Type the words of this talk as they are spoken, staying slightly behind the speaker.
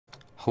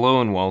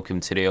Hello and welcome.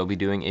 Today I'll be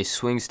doing a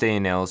swing state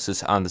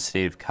analysis on the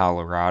state of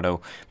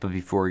Colorado. But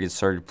before we get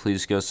started,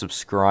 please go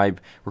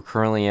subscribe. We're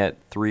currently at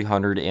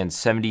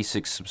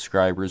 376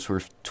 subscribers.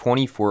 We're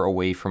 24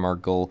 away from our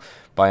goal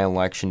by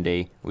election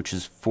day, which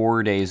is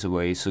 4 days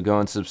away. So go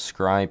and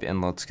subscribe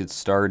and let's get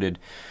started.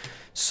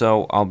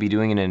 So I'll be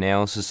doing an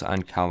analysis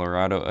on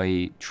Colorado,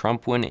 a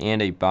Trump win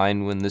and a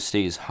Biden win. This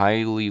state is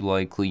highly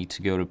likely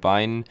to go to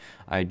Biden.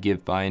 I'd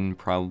give Biden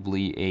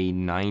probably a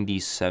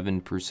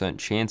 97%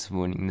 chance of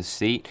winning the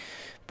state,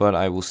 but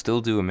I will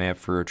still do a map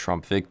for a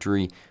Trump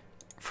victory.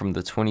 From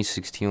the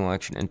 2016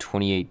 election and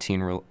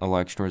 2018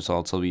 election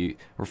results, I'll be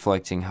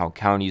reflecting how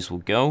counties will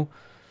go.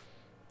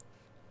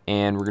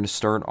 And we're going to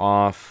start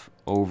off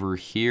over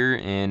here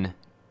in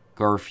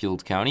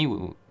Garfield County,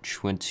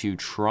 which went to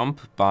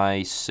Trump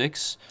by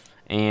 6,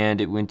 and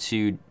it went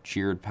to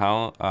Jared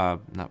Powell,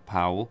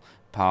 Powell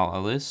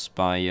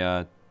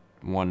by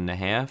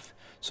 1.5.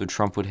 So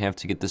Trump would have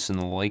to get this in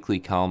the likely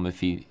column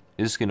if he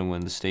is going to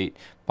win the state.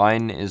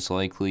 Biden is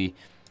likely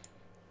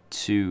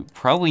to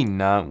probably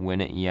not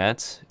win it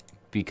yet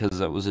because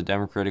that was a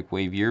Democratic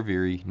wave year,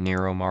 very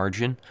narrow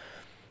margin,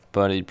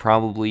 but it'd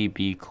probably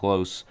be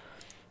close.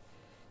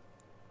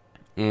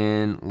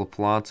 In La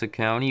Plata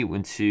County, it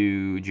went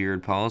to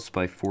Jared Powell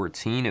by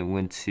 14. It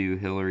went to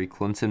Hillary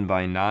Clinton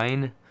by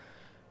 9.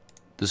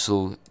 This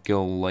will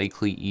go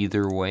likely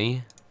either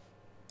way.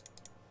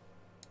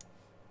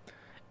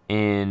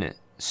 In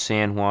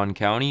San Juan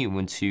County, it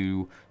went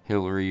to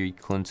Hillary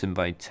Clinton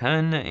by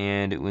 10,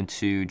 and it went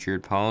to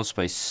Jared Powell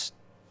by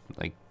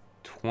like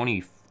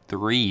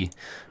 23.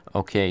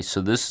 Okay, so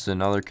this is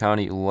another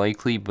county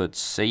likely but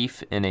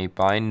safe in a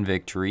Biden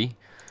victory.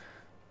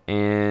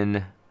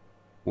 In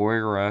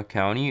Oira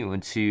County, it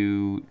went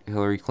to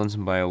Hillary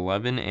Clinton by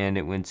 11, and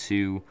it went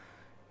to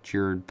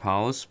Jared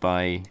Powell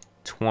by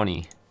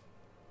 20.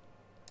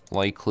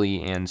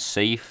 Likely and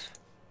safe.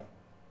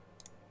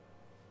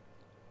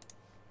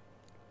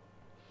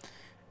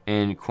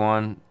 In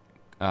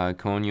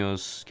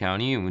Conejos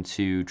County, it went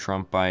to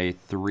Trump by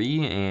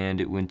 3, and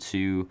it went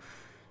to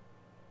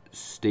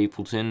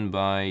Stapleton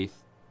by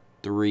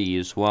 3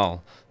 as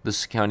well. This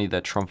is a county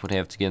that Trump would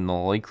have to get in the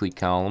likely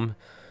column,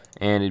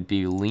 and it'd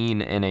be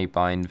lean in a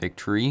Biden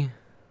victory.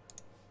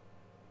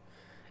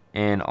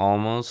 And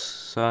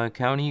Alamos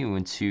County, it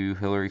went to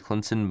Hillary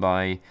Clinton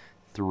by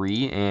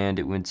 3, and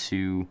it went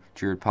to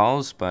Jared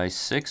Powell by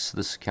 6.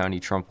 This county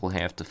Trump will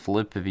have to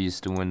flip if he's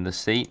to win the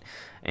state,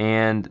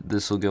 and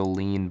this will go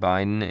lean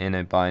Biden in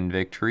a Biden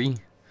victory.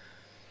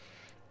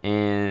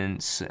 In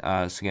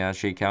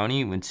Sagache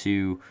County, it went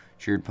to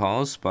Jared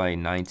Powell by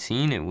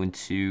 19. It went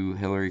to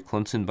Hillary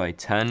Clinton by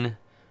 10,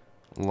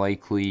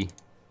 likely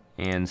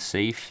and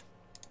safe.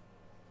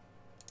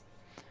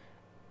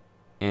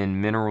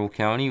 In Mineral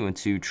County, it went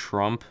to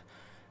Trump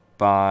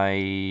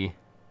by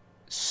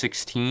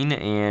 16,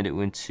 and it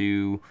went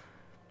to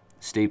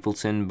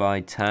Stapleton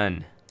by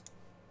 10.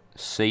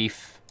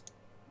 Safe,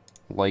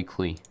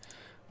 likely.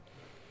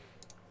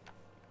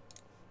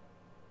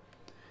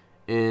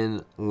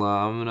 In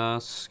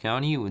Lamas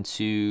County, it went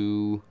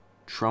to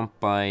Trump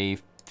by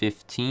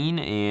 15,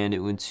 and it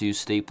went to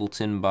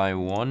Stapleton by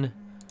 1.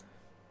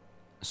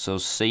 So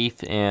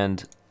safe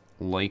and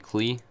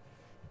likely.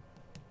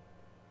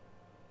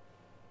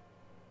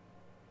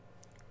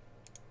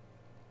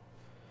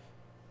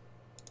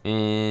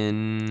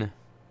 In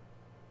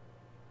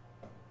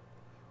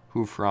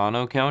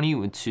Huerfano County, it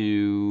went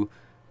to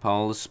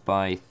Powell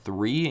by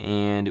 3,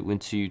 and it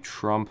went to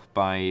Trump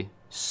by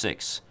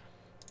 6.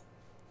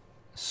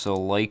 So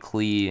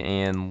likely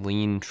and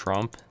lean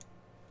Trump.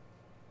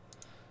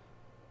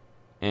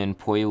 In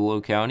Pueblo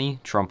County,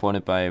 Trump won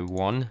it by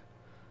 1,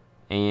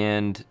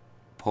 and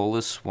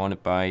Polis won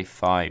it by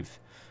 5.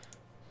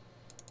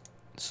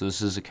 So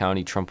this is a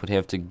county Trump would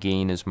have to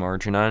gain his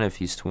margin on if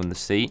he's to win the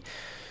state.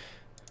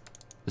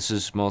 This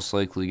is most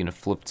likely going to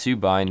flip to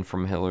Biden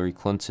from Hillary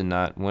Clinton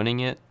not winning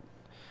it.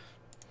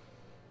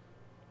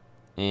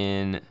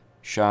 In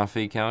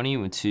Chaffee County, it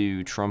went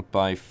to Trump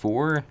by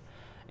 4,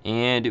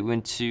 and it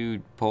went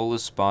to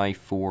Polis by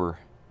 4.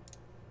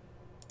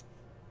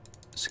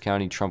 This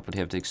county Trump would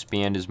have to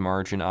expand his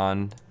margin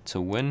on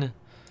to win,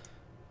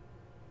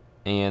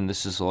 and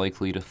this is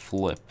likely to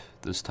flip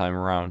this time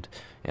around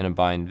in a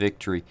Biden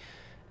victory.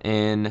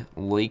 In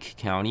Lake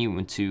County, it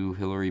went to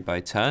Hillary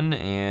by 10,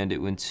 and it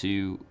went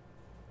to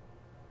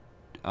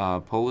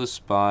Polis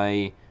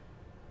by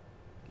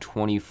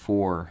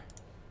 24.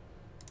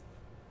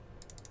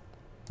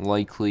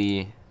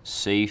 Likely,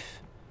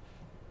 safe.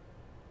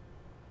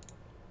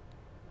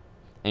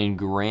 In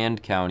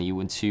Grand County, it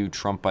went to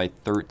Trump by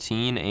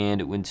 13,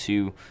 and it went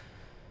to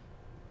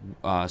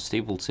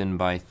Stapleton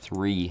by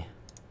 3.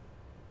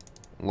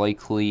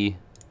 Likely,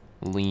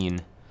 lean.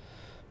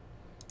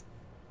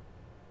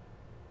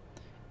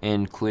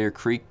 In Clear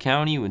Creek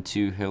County, it went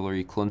to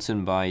Hillary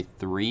Clinton by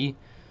 3.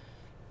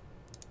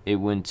 It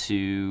went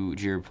to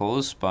Jared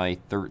Powell by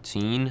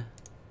 13.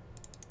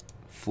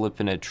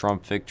 Flipping a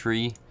Trump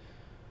victory.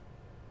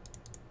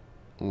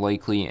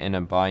 Likely in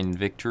a Biden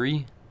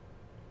victory.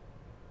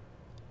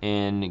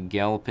 In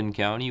Gallup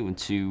County, it went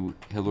to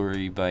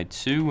Hillary by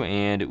 2,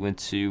 and it went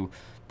to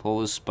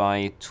Polis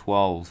by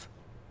 12.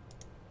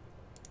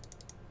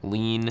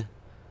 Lean,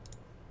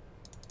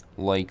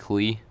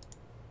 likely.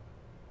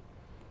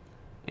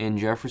 In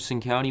Jefferson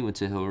County, went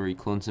to Hillary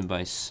Clinton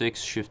by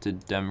 6,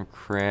 shifted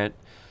Democrat,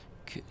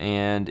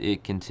 and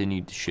it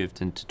continued to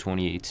shift into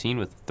 2018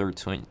 with a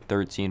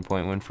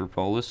 13-point win for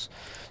Polis.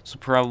 So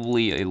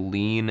probably a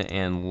lean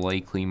and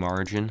likely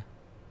margin.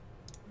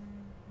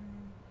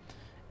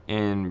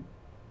 In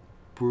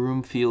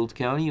Broomfield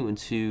County, it went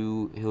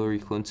to Hillary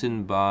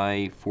Clinton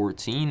by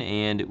 14,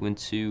 and it went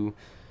to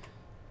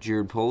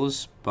Jared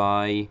Polis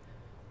by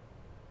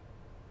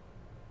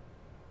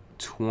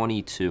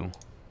 22.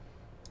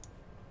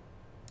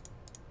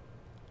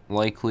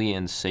 Likely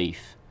and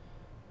safe.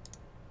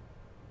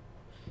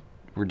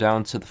 We're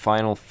down to the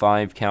final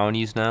 5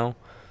 counties now.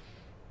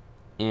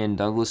 In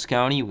Douglas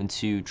County, it went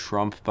to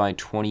Trump by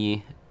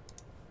 20,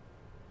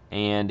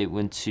 and it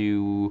went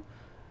to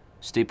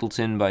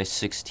Stapleton by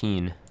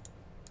 16.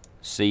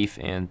 Safe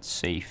and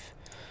safe.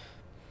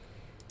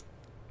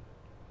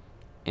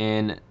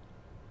 In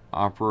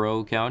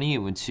Opero County, it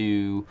went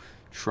to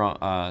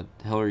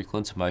Hillary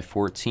Clinton by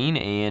 14,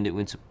 and it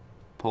went to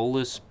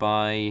Polis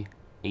by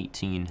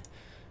 18.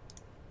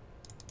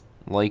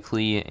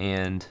 Likely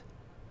and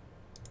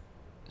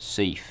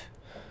safe.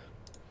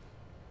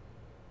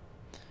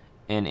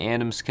 In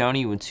Adams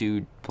County, it went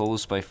to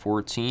Polis by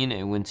 14.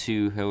 It went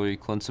to Hillary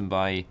Clinton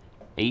by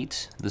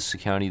 8. This is a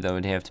county that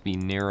would have to be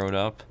narrowed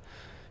up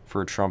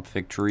for a Trump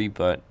victory,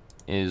 but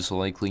is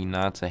likely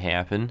not to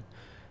happen.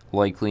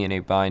 Likely in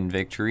a Biden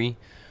victory.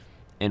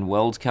 In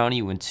Weld County,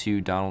 it went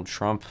to Donald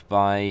Trump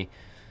by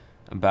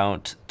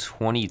about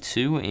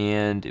 22,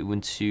 and it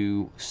went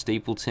to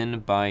Stapleton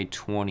by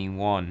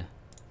 21.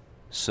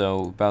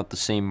 So about the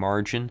same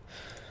margin.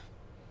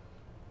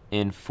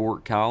 In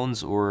Fort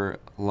Collins or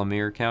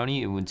Lemire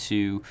County, it went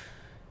to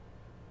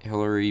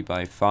Hillary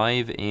by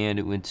 5, and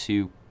it went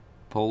to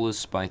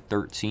Polis by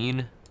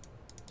 13.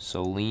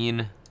 So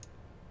lean,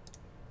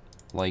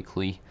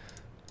 likely.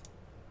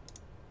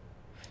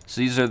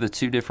 So these are the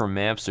 2 different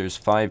maps. There's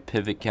 5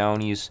 pivot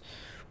counties.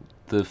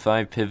 The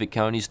 5 pivot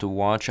counties to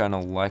watch on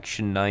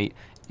election night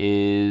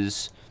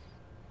is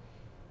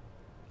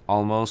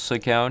Alamosa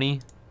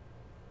County,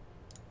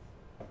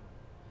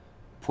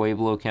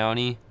 Pueblo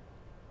County,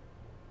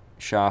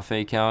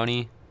 Chaffee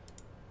County,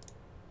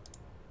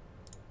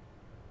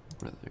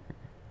 what other?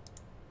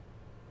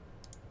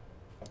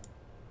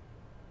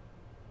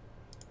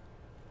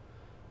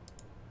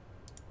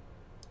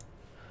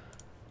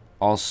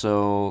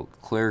 Also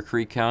Clear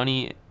Creek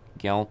County,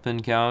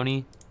 Galpin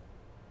County,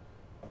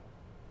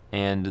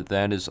 and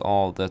that is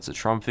all. That's a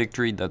Trump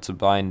victory, that's a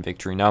Biden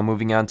victory. Now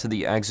moving on to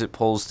the exit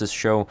polls to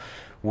show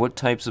what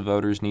types of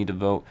voters need to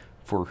vote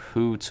for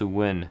who to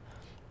win.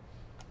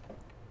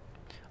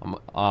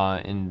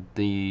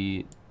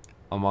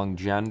 Among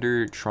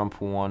gender, Trump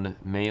won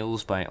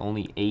males by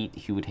only 8.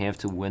 He would have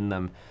to win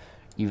them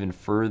even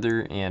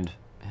further, and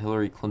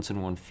Hillary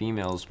Clinton won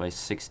females by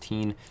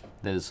 16.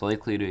 That is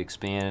likely to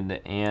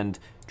expand, and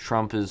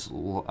Trump is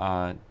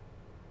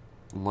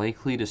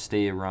likely to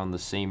stay around the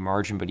same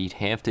margin, but he'd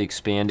have to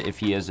expand if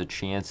he has a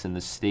chance in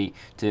the state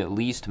to at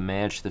least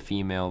match the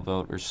female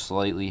vote or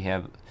slightly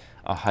have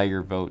a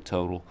higher vote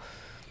total.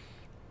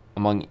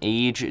 Among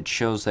age, it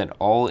shows that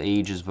all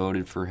ages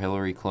voted for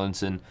Hillary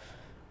Clinton.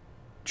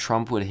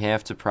 Trump would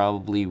have to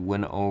probably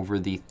win over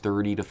the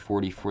 30 to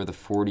 44, the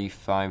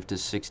 45 to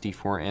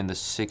 64, and the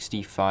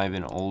 65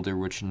 and older,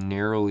 which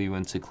narrowly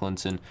went to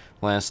Clinton.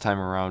 Last time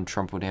around,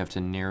 Trump would have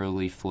to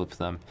narrowly flip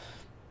them.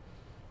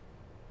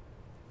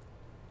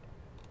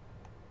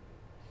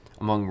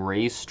 Among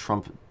race,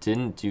 Trump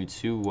didn't do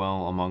too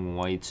well among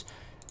whites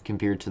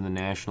compared to the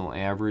national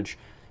average.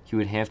 He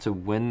would have to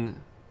win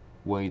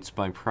whites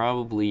by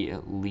probably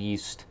at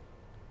least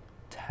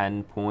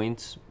 10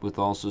 points, with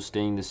also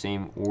staying the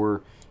same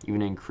or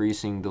even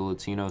increasing the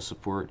Latino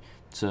support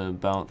to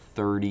about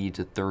 30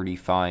 to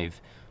 35.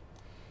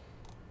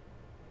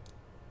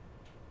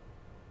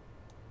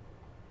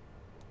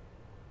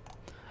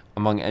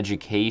 Among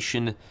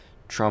education,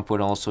 Trump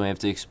would also have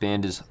to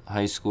expand his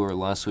high school or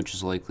less, which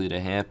is likely to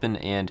happen,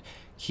 and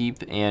keep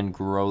and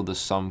grow the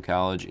some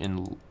college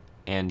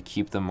and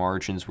keep the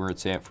margins where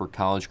it's at for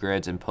college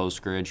grads and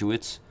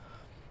postgraduates.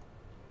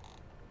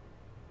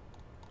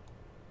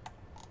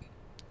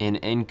 In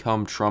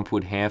income, Trump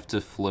would have to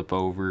flip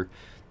over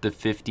the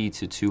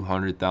 $50,000 to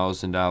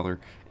 $200,000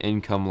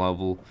 income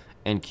level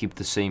and keep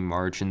the same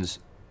margins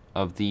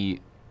of the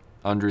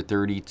under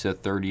 $30,000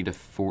 to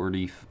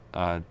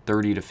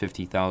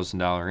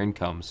 $50,000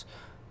 incomes.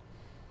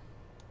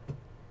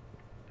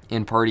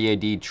 In Party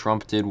ID,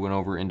 Trump did win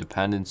over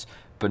independents,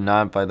 but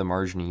not by the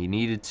margin he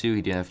needed to.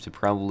 He'd have to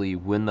probably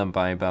win them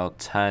by about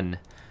 10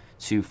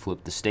 to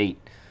flip the state.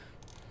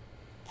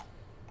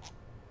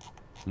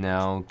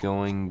 Now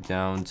going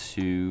down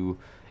to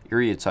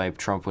area type,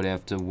 Trump would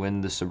have to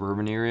win the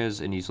suburban areas,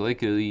 and he's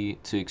likely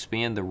to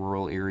expand the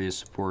rural area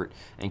support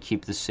and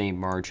keep the same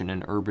margin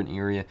in urban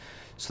area.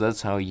 So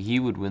that's how he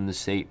would win the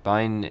state.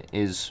 Biden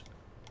is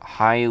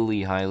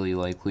highly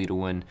likely to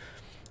win,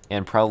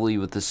 and probably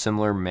with a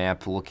similar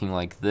map looking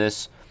like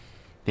this,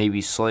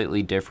 maybe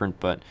slightly different,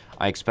 but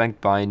I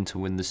expect Biden to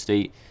win the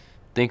state.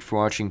 Thanks for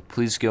watching.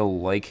 Please go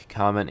like,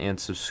 comment, and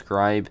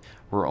subscribe.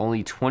 We're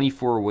only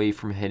 24 away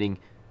from hitting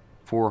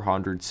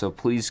 400, so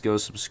please go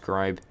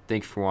subscribe.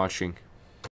 Thanks for watching.